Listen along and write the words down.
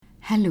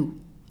Hello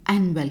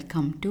and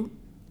welcome to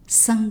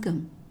Sangam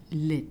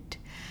Lit.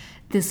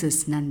 This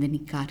is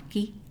Nandini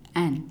Karki,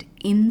 and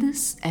in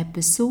this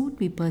episode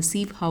we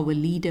perceive how a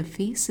leader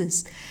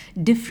faces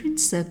different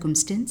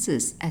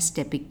circumstances as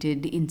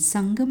depicted in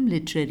Sangam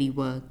Literary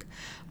work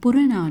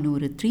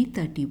Puranaanooru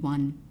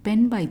 331,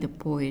 penned by the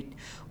poet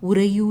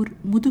Uraiyoor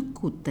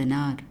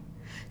Muthukoothanaar.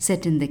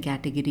 Set in the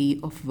category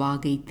of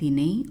Vaagai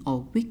Thinai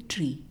or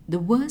victory, the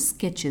verse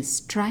sketches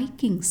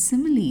striking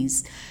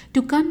similes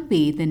to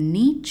convey the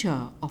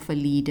nature of a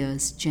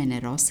leader's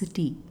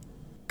generosity.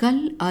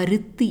 கல்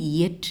அறுத்து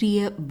இயற்றிய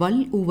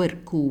வல் உவர்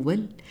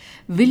கூவல்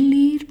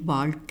வில்லேர்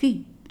வாழ்க்கை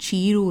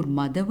சீரோர்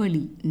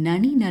மதவழி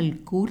நனிநல்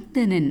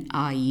கூர்ந்தனன்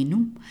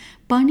ஆயினும்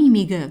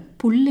பனிமிக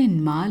புல்லென்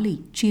மாலை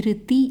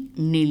சிறுதீ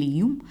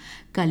நெளியும்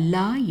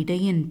கல்லா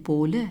இடையன்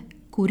போல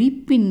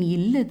குறிப்பின்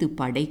இல்லது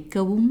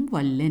படைக்கவும்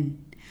வல்லன்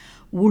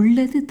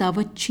உள்ளது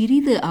தவச்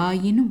சிறிது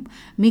ஆயினும்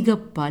மிக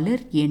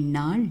பலர்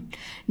எண்ணால்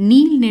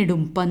நீள்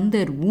நெடும்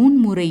பந்தர்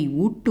ஊன்முறை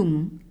ஊட்டும்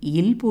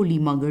இல்பொலி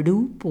மகடு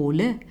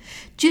போல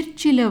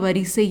சிற்சில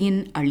வரிசையின்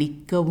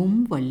அளிக்கவும்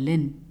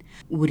வல்லன்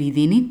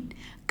உரிதினின்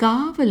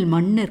காவல்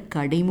மன்னர்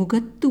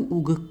கடைமுகத்து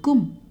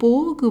உகுக்கும்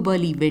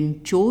போகுபலி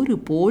வெஞ்சோறு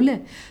போல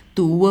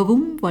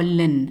தூவவும்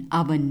வல்லன்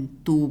அவன்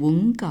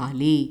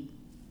தூவுங்காலே.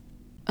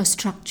 A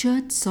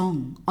structured song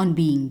on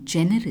being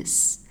generous.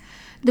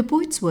 The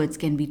poet's words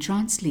can be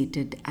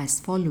translated as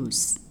follows.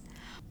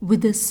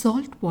 With a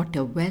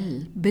saltwater well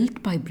built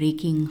by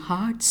breaking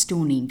hard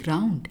stony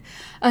ground,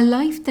 a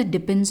life that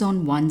depends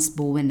on one's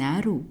bow and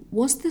arrow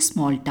was the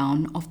small town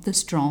of the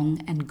strong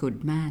and good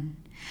man.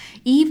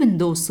 Even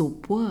though so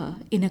poor,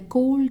 in a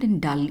cold and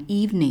dull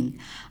evening,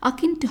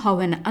 akin to how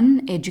an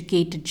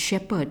uneducated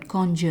shepherd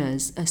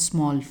conjures a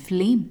small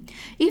flame,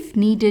 if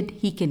needed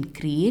he can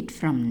create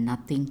from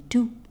nothing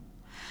too.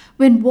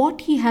 When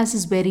what he has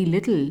is very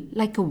little,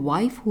 like a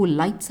wife who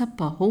lights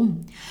up a home,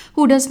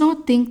 who does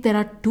not think there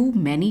are too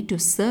many to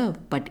serve,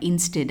 but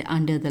instead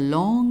under the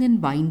long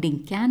and winding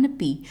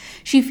canopy,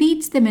 she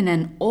feeds them in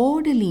an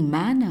orderly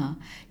manner,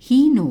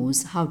 he knows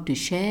how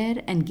to share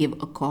and give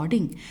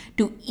according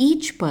to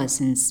each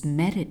person's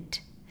merit.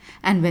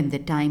 And when the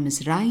time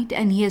is right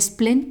and he has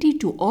plenty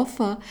to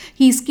offer,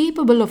 he is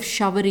capable of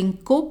showering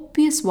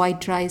copious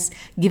white rice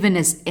given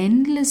as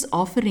endless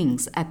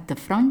offerings at the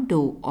front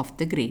door of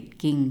the great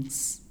kings.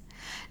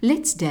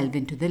 Let's delve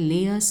into the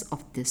layers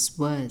of this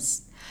verse.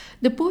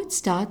 The poet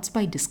starts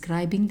by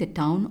describing the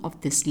town of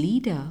this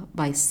leader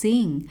by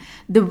saying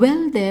the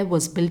well there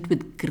was built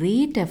with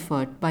great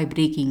effort by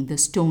breaking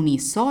the stony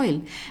soil,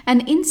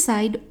 and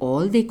inside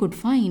all they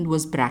could find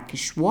was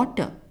brackish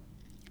water.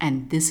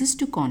 And this is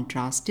to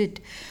contrast it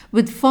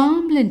with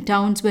farmland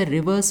towns where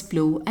rivers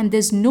flow and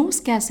there's no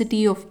scarcity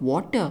of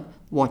water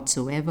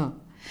whatsoever.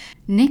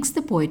 Next,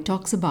 the poet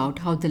talks about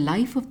how the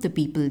life of the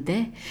people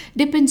there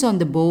depends on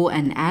the bow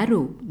and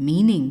arrow,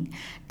 meaning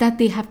that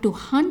they have to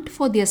hunt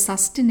for their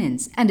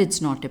sustenance, and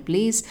it's not a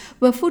place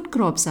where food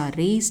crops are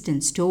raised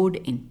and stored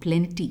in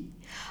plenty.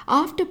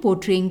 After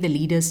portraying the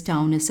leader's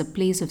town as a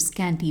place of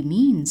scanty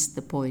means,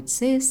 the poet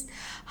says,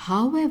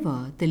 however,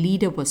 the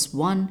leader was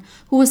one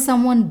who was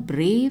someone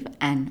brave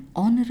and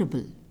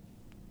honorable.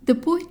 The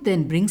poet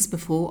then brings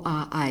before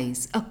our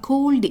eyes a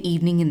cold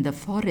evening in the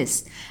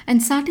forest,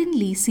 and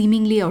suddenly,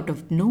 seemingly out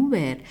of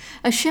nowhere,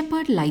 a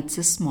shepherd lights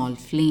a small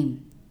flame.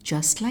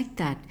 Just like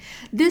that,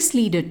 this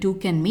leader too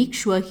can make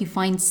sure he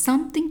finds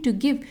something to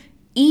give,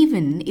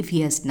 even if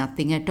he has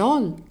nothing at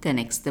all,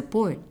 connects the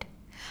poet.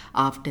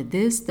 After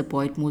this, the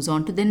poet moves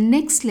on to the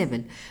next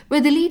level,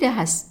 where the leader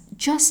has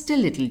just a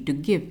little to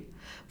give.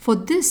 For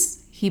this,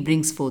 he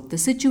brings forth the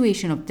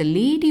situation of the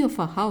lady of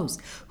a house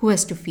who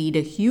has to feed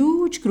a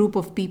huge group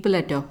of people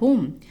at her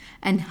home,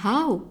 and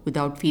how,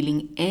 without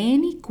feeling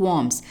any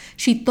qualms,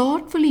 she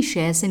thoughtfully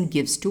shares and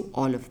gives to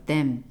all of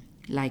them.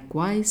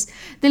 Likewise,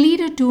 the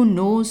leader too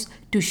knows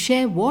to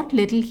share what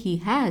little he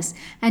has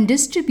and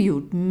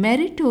distribute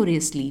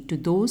meritoriously to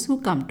those who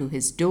come to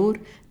his door,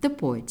 the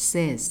poet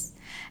says.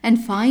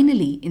 And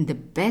finally, in the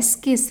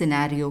best case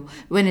scenario,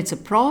 when it's a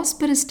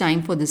prosperous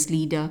time for this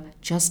leader,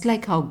 just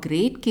like how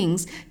great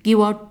kings give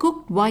out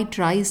cooked white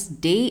rice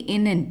day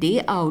in and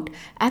day out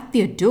at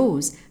their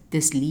doors,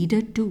 this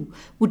leader too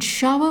would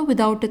shower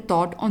without a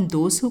thought on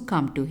those who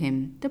come to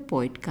him, the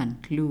poet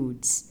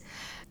concludes.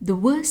 The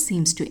verse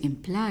seems to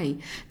imply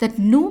that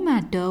no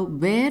matter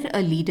where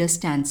a leader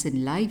stands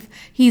in life,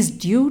 he is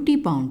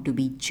duty-bound to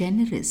be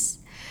generous.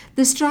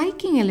 The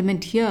striking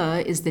element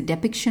here is the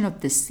depiction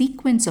of the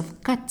sequence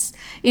of cuts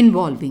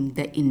involving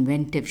the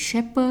inventive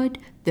shepherd,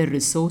 the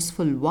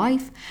resourceful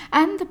wife,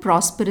 and the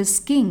prosperous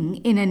king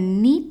in a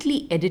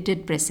neatly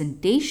edited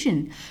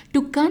presentation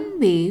to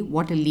convey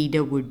what a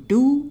leader would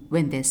do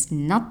when there's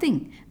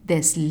nothing,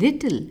 there's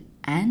little,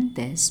 and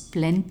there's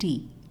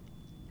plenty.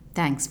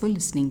 Thanks for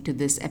listening to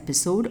this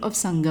episode of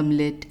Sangam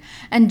Lit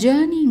and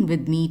journeying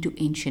with me to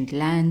ancient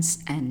lands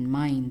and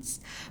minds.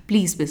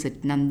 Please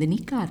visit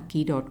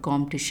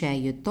nandinikarki.com to share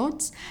your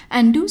thoughts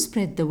and do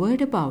spread the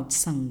word about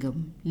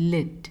Sangam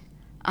Lit.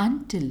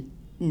 Until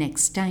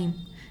next time,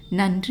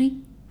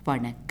 Nandri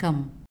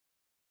Vanakkam.